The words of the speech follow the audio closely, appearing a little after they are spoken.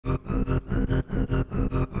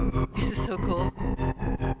so cool.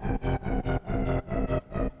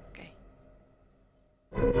 Okay.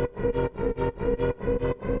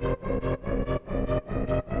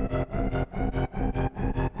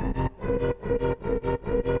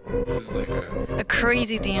 This is like a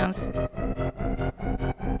crazy dance.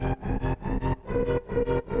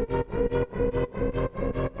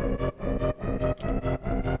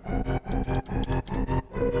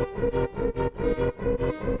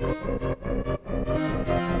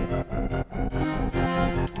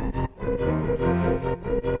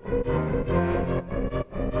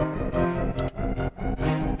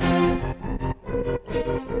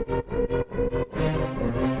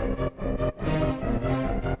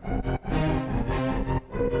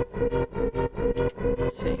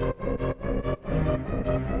 Let's see.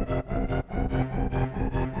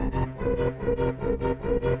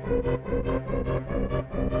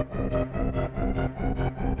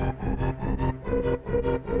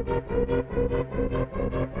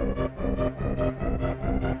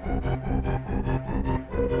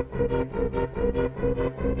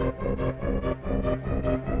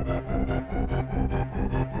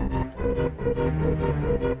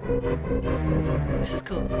 This is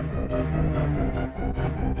cool.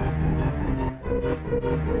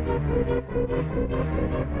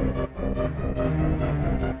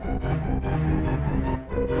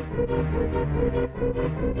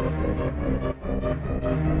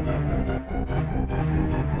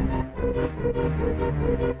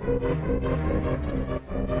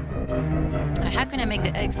 How can I make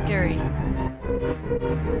the egg scary?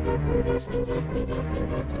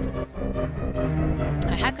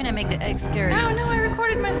 How can I make the egg scary? Oh no, I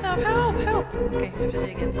recorded myself. Help, help. Okay, I have to do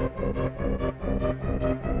it again.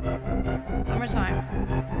 One more time.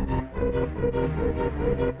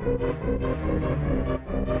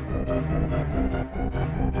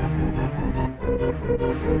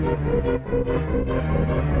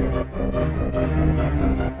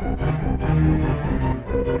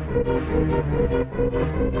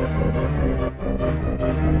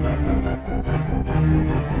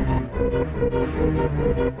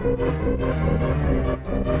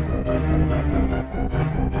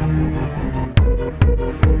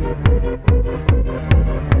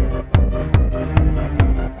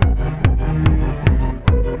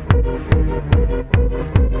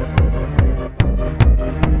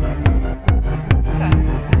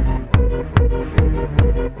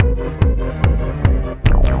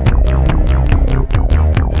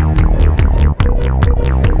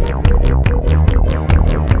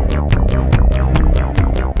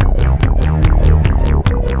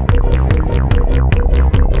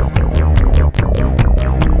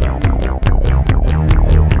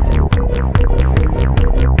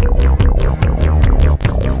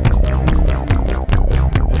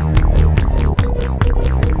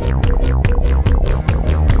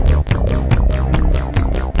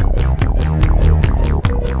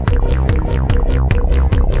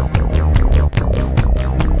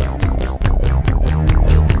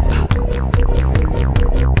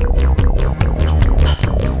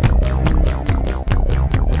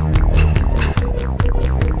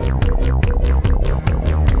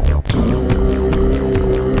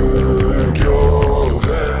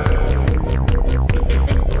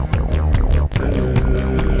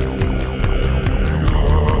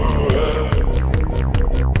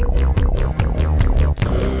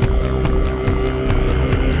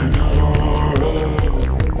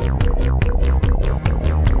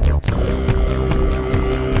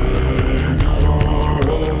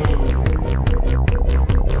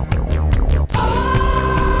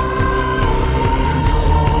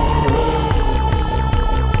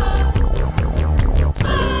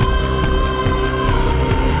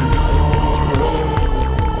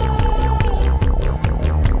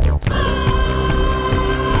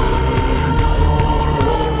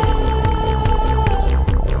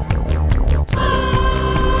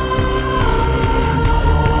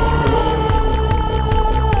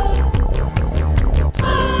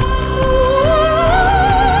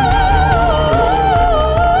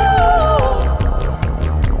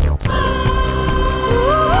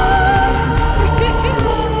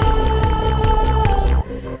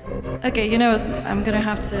 Okay, you know,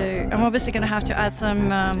 I'm obviously gonna have to add some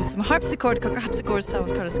harpsichord, because harpsichord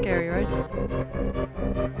sounds kind of scary, right?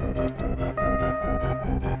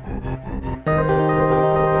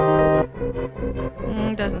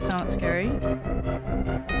 Doesn't sound scary.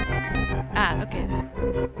 Ah, okay.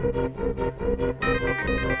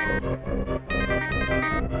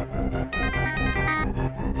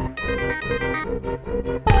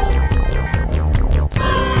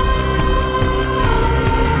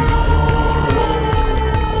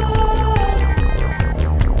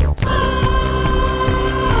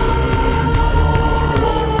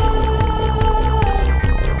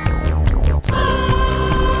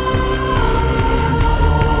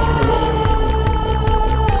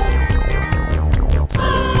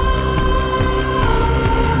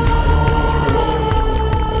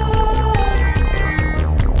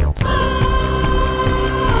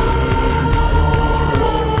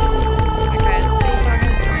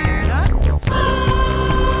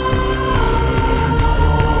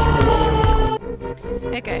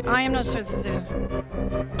 I am not sure this is even.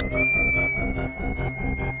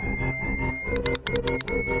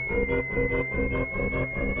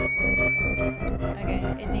 Okay,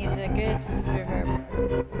 it needs a good reverb.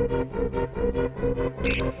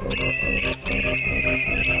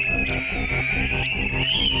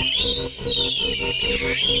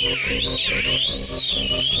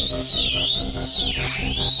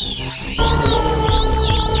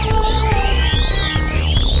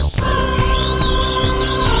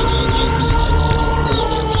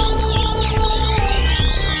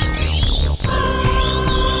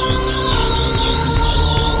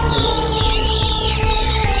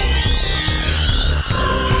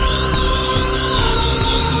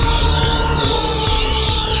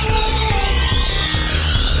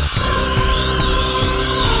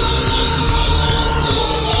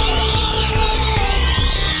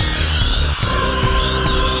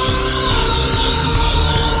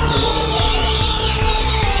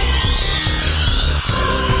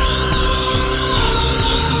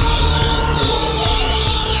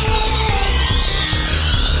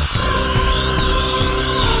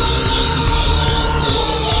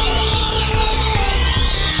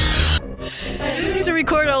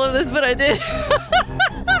 Record all of this, but I did.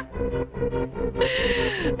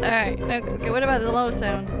 Alright, okay, what about the low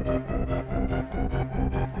sound? I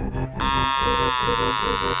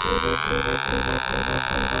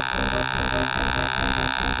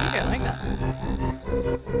think I like that.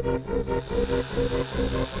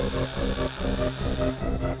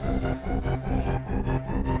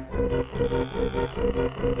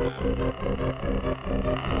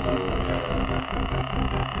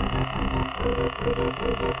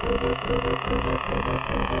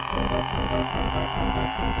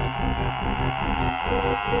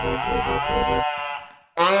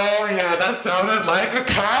 Oh yeah, that sounded like a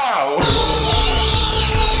cow!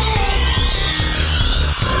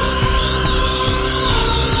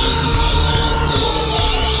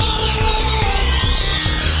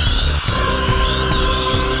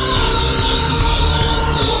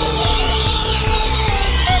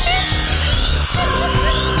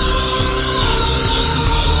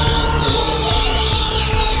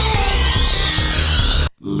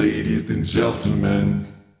 Ladies and gentlemen,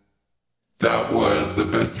 that was the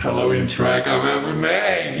best Halloween track I've ever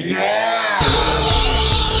made! Yeah!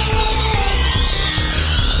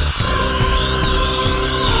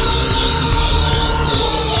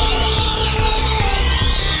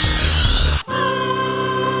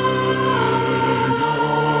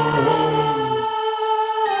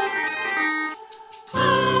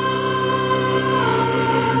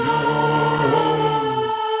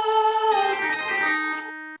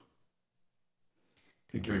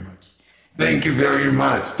 Thank you very much. Thank you very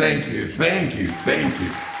much. Thank you. Thank you. Thank you.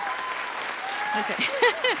 Okay.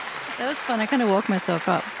 That was fun. I kind of woke myself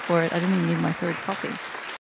up for it. I didn't even need my third coffee.